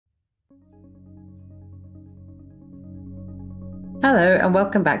Hello, and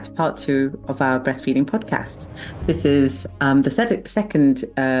welcome back to part 2 of our breastfeeding podcast. This is the second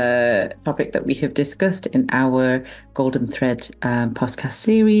topic that we have discussed in our Golden Thread podcast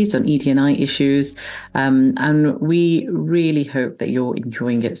series on ED&I issues, and we really hope that you're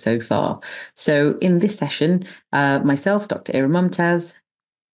enjoying it so far. So in this session, myself, Dr. Errum Mumtaz,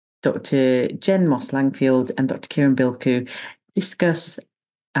 Dr. Jen Moss Langfield, and Dr. Kirran Bilkhu discuss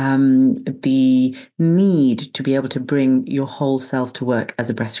the need to be able to bring your whole self to work as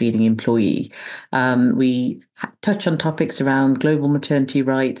a breastfeeding employee. We touch on topics around global maternity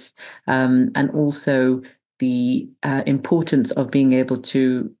rights, and also the importance of being able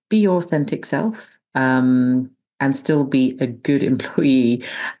to be your authentic self, and still be a good employee,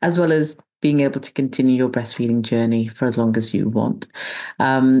 as well as being able to continue your breastfeeding journey for as long as you want.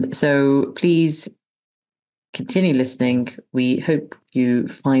 So please continue listening. We hope you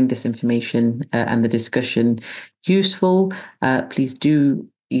find this information and the discussion useful. Please do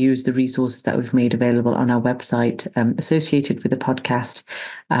use the resources that we've made available on our website associated with the podcast.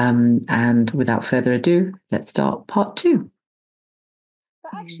 And without further ado, let's start part 2.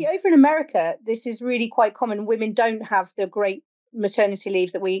 But actually, over in America, this is really quite common. Women don't have the great maternity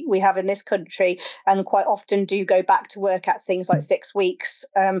leave that we have in this country, and quite often do go back to work at things like 6 weeks.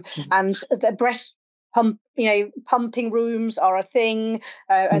 And the pumping rooms are a thing,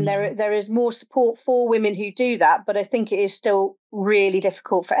 and there is more support for women who do that. But I think it is still really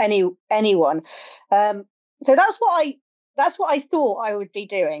difficult for anyone. So that's what I thought I would be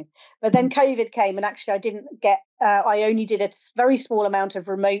doing. But then COVID came, and actually I didn't get. I only did a very small amount of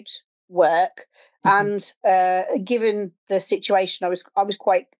remote work, and given the situation, I was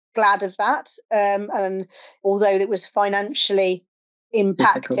quite glad of that. And although it was financially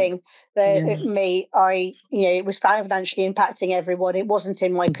impacting me, it was financially impacting everyone. It wasn't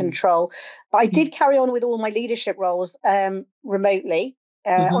in my control, but I did carry on with all my leadership roles remotely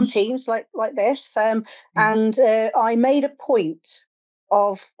on Teams like this. And I made a point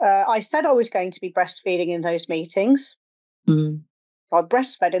of I said I was going to be breastfeeding in those meetings. I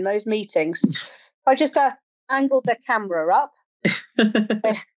breastfed in those meetings. I just angled the camera up.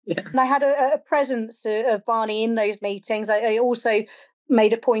 And I had a presence of Barney in those meetings. I also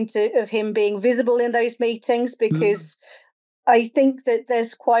made a point of him being visible in those meetings, because I think that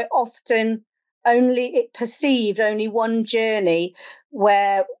there's quite often only one journey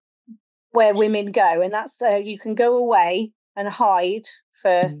where women go, and that's you can go away and hide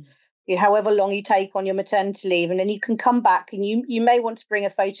for however long you take on your maternity leave, and then you can come back, and you may want to bring a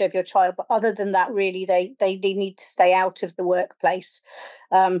photo of your child, but other than that, really they need to stay out of the workplace.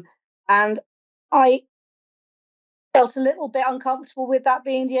 And I felt a little bit uncomfortable with that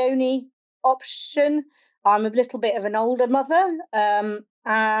being the only option. I'm a little bit of an older mother.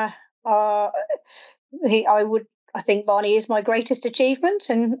 I think Barney is my greatest achievement,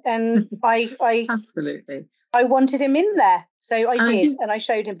 and I Absolutely. I wanted him in there, so I did, and I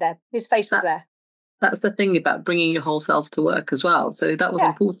showed him there. His face was there. That's the thing about bringing your whole self to work as well. So that was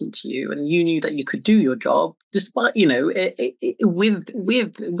important to you, and you knew that you could do your job despite,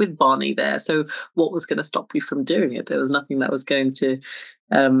 with Barney there. So what was going to stop you from doing it? There was nothing that was going to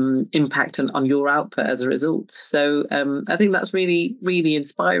impact on your output as a result. So I think that's really, really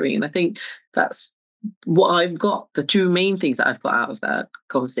inspiring, and I think that's what I've got. The two main things that I've got out of that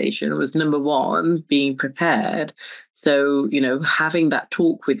conversation was, number one, being prepared. So, having that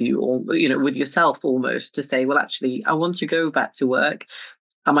talk with you, or, with yourself almost, to say, well, actually, I want to go back to work.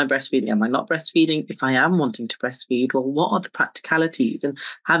 Am I breastfeeding? Am I not breastfeeding? If I am wanting to breastfeed, well, what are the practicalities? And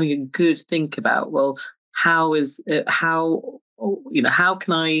having a good think about, well, how can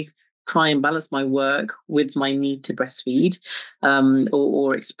I try and balance my work with my need to breastfeed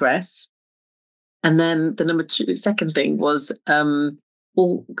or express? And then the second thing was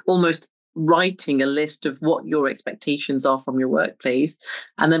almost writing a list of what your expectations are from your workplace,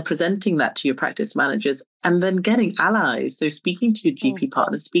 and then presenting that to your practice managers, and then getting allies. So speaking to your GP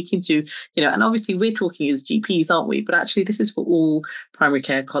partners, speaking to, and obviously we're talking as GPs, aren't we? But actually this is for all primary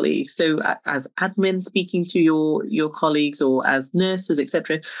care colleagues. So as admin, speaking to your colleagues, or as nurses,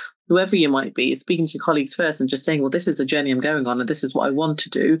 etc., whoever you might be, speaking to your colleagues first and just saying, well, this is the journey I'm going on, and this is what I want to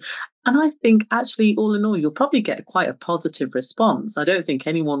do. And I think actually, all in all, you'll probably get quite a positive response. I don't think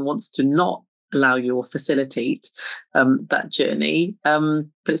anyone wants to not allow you or facilitate that journey. But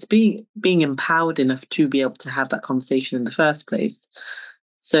it's being empowered enough to be able to have that conversation in the first place.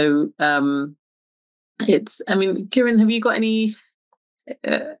 So Kirran, have you got any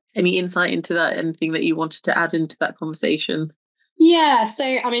insight into that? Anything that you wanted to add into that conversation? Yeah, so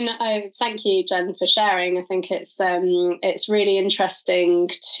I mean, thank you, Jen, for sharing. I think it's really interesting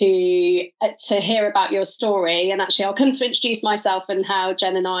to hear about your story, and actually, I'll come to introduce myself and how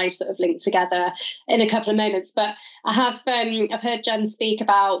Jen and I sort of linked together in a couple of moments. But I have I've heard Jen speak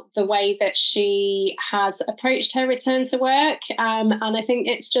about the way that she has approached her return to work, and I think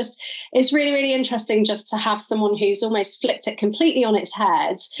it's really, really interesting just to have someone who's almost flipped it completely on its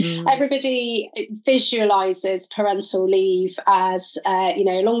head. Everybody visualizes parental leave as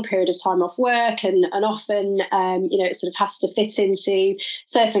a long period of time off work, and often it sort of has to fit into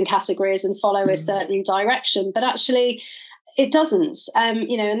certain categories and follow a certain direction, but actually it doesn't,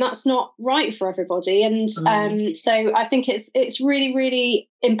 and that's not right for everybody. And so I think it's really, really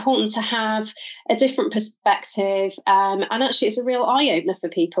important to have a different perspective, and actually it's a real eye-opener for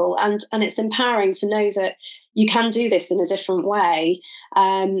people, and it's empowering to know that you can do this in a different way.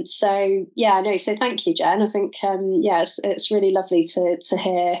 So thank you, Jen. I think it's really lovely to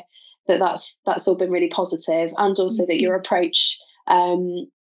hear that's all been really positive, and also that your approach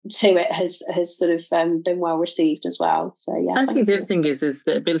to it has sort of been well received as well. So I think the other thing is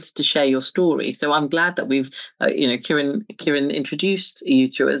the ability to share your story. So I'm glad that we've Kirran introduced you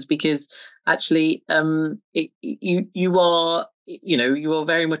to us, because actually you are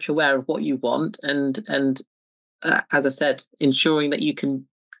very much aware of what you want, and as I said, ensuring that you can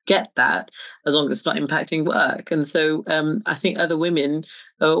get that as long as it's not impacting work. And so I think other women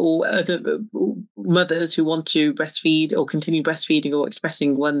or other mothers who want to breastfeed or continue breastfeeding or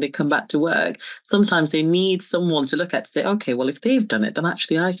expressing when they come back to work, sometimes they need someone to look at to say, okay, well, if they've done it, then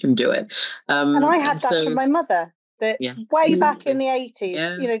actually I can do it. And I had that from my mother, that way back in the 80s,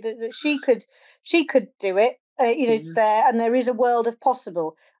 that she could do it, there, and there is a world of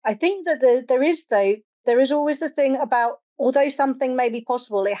possible. I think that there is always the thing about, although something may be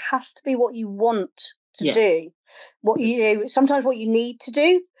possible, it has to be what you want to do, sometimes what you need to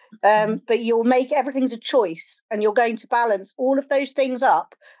do, but you'll make everything's a choice, and you're going to balance all of those things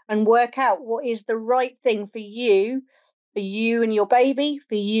up and work out what is the right thing for you and your baby,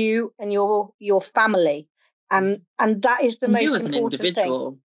 for you and your family, and that is the most you as important an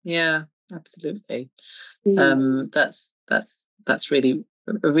individual thing. Yeah, absolutely. That's really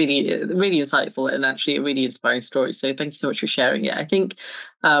really insightful, and actually a really inspiring story. So thank you so much for sharing it. I think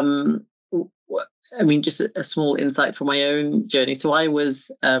just a small insight from my own journey. So I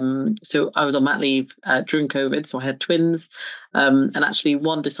was on mat leave during COVID. So I had twins, and actually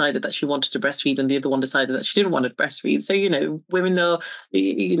one decided that she wanted to breastfeed, and the other one decided that she didn't want to breastfeed. So women know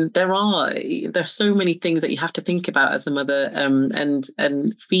there's so many things that you have to think about as a mother,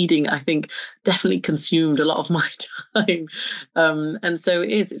 and feeding, I think, definitely consumed a lot of my time, and so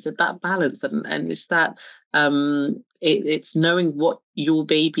it's that balance, and it's that. It's knowing what your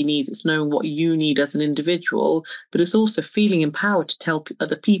baby needs, it's knowing what you need as an individual, but it's also feeling empowered to tell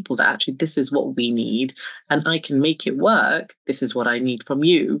other people that actually this is what we need and I can make it work. This is what I need from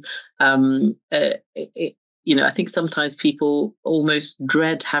you. I think sometimes people almost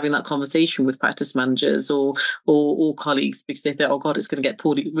dread having that conversation with practice managers or colleagues, because they think, oh God, it's going to get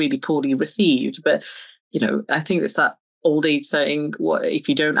really poorly received. But I think it's that old age saying, what if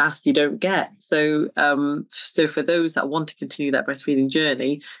you don't ask, you don't get. So for those that want to continue that breastfeeding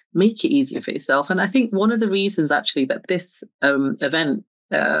journey, make it easier for yourself. And I think one of the reasons actually that this event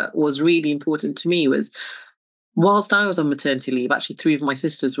was really important to me was, whilst I was on maternity leave, actually 3 of my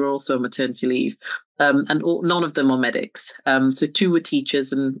sisters were also on maternity leave, and none of them are medics. So 2 were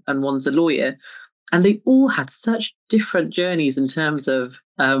teachers and one's a lawyer. And they all had such different journeys in terms of,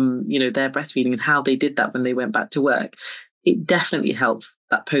 their breastfeeding and how they did that when they went back to work. It definitely helps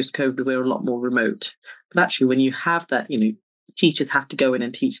that post-COVID we're a lot more remote. But actually, when you have that, teachers have to go in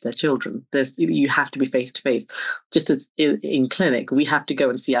and teach their children. You have to be face-to-face. Just as in clinic, we have to go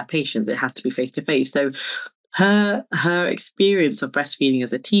and see our patients. It has to be face-to-face. So her experience of breastfeeding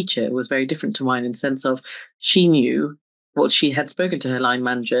as a teacher was very different to mine, in the sense of she knew what she had spoken to her line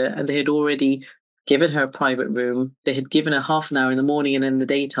manager, and they had already given her a private room. They had given her half an hour in the morning and in the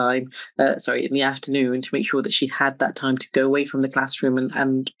daytime, in the afternoon, to make sure that she had that time to go away from the classroom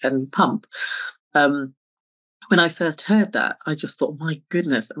and pump. When I first heard that, I just thought, my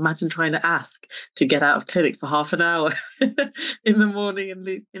goodness, imagine trying to ask to get out of clinic for half an hour in the morning and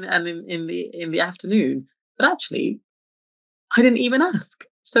in the afternoon. But actually, I didn't even ask.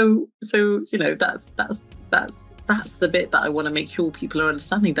 So that's the bit that I want to make sure people are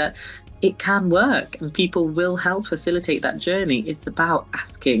understanding, that it can work and people will help facilitate that journey. It's about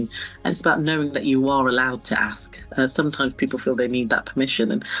asking, and it's about knowing that you are allowed to ask. Sometimes people feel they need that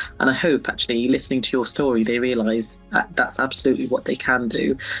permission, and I hope actually listening to your story they realise that that's absolutely what they can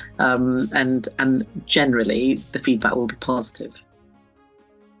do, and generally the feedback will be positive.